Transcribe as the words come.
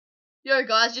Yo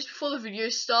guys, just before the video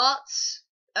starts,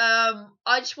 I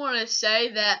just want to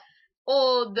say that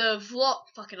the vlog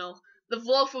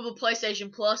for the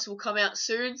PlayStation Plus will come out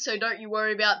soon, so don't you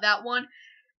worry about that one.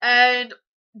 And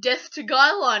death to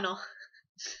Guyliner.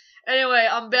 Anyway,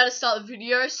 I'm about to start the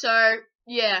video, so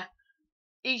yeah.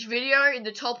 Each video in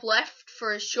the top left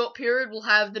for a short period will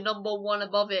have the number 1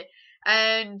 above it.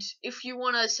 And if you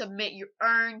want to submit your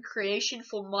own creation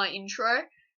for my intro,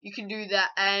 you can do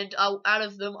that, and out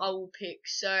of them I will pick.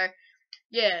 So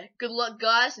yeah, good luck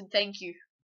guys, and thank you.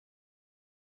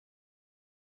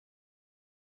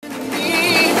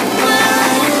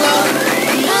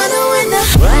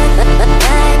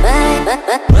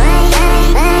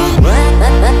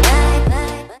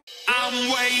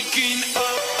 I'm waking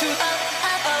up.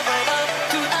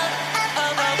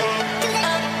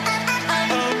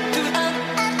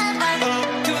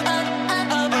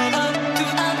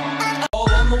 All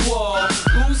on the wall.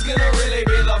 Who's gonna really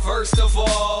be the first of all?